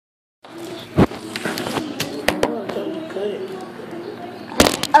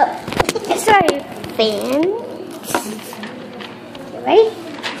Oh, sorry, fans. You ready?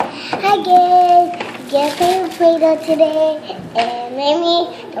 Hi guys. Guess I Play-doh today, and maybe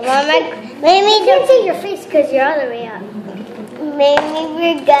the mama. Maybe you can't see your face because you're all the way up. Maybe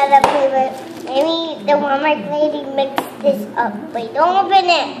we're gonna play with. Maybe the Walmart lady mixed this up. Wait, don't open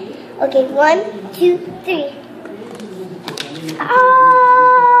it. Okay, 1, 2, 3.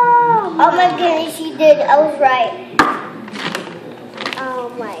 Oh! Oh my goodness, she did. I was right. Oh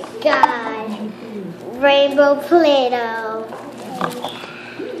my God. Rainbow Play-doh.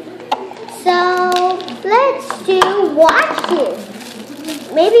 So, let's do watches.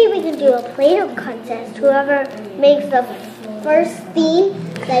 Maybe we can do a Play-doh contest. Whoever makes the first theme,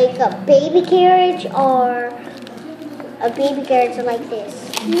 like a baby carriage or a baby carriage like this.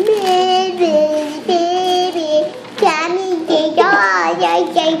 Baby, baby, Tommy,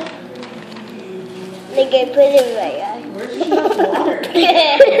 like I put it right eye. Where's the water?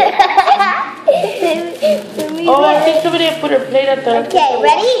 Oh, I think somebody put her plate at the... Okay,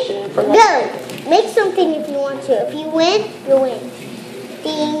 ready? Go. Make something if you want to. If you win, you win.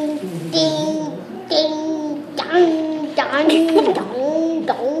 Ding, ding, ding, dong, dong, dong,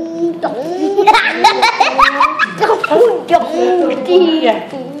 dong, dong. Dong, dong, ding. Yeah.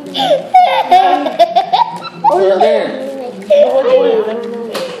 Oh, there.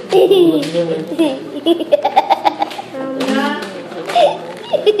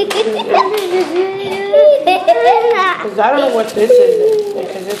 Because I don't know what this is,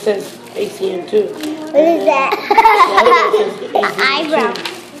 because it says ACN too. What is that? Eyebrow.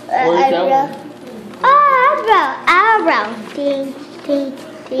 Eyebrow. Oh, eyebrow. Ding, ding,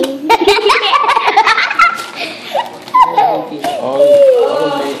 ding.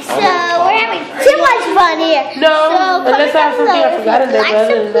 So we're having too much fun here. No, unless I have something I forgot in there. Like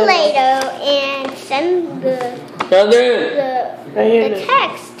some Play-doh and send the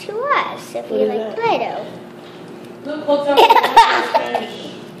text to us if you like Play-doh.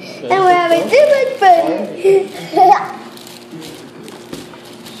 And we're having too much fun.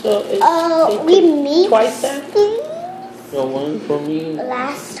 So we mixed twice that? these. So one for me.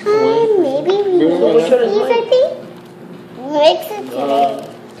 Last time, maybe we mixed these, I think. Mix it today.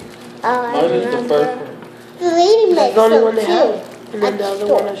 Oh, I Mine is the remember. first one. The lady That's mixed the only one them they have. too. And then the other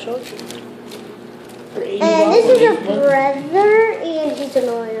one I showed you. For $80. And this is your brother, and he's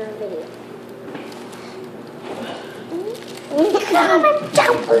annoying on video. Comment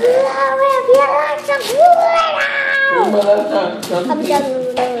down below if you like some Play-doh. Comment down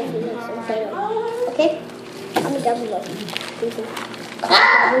below if you like some Play-doh. Okay? Comment down below.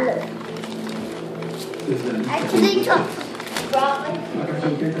 Actually, talk. I'm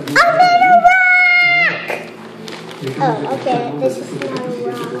in a rock! Oh, okay. This is not a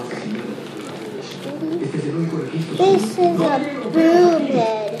rock. This is a blue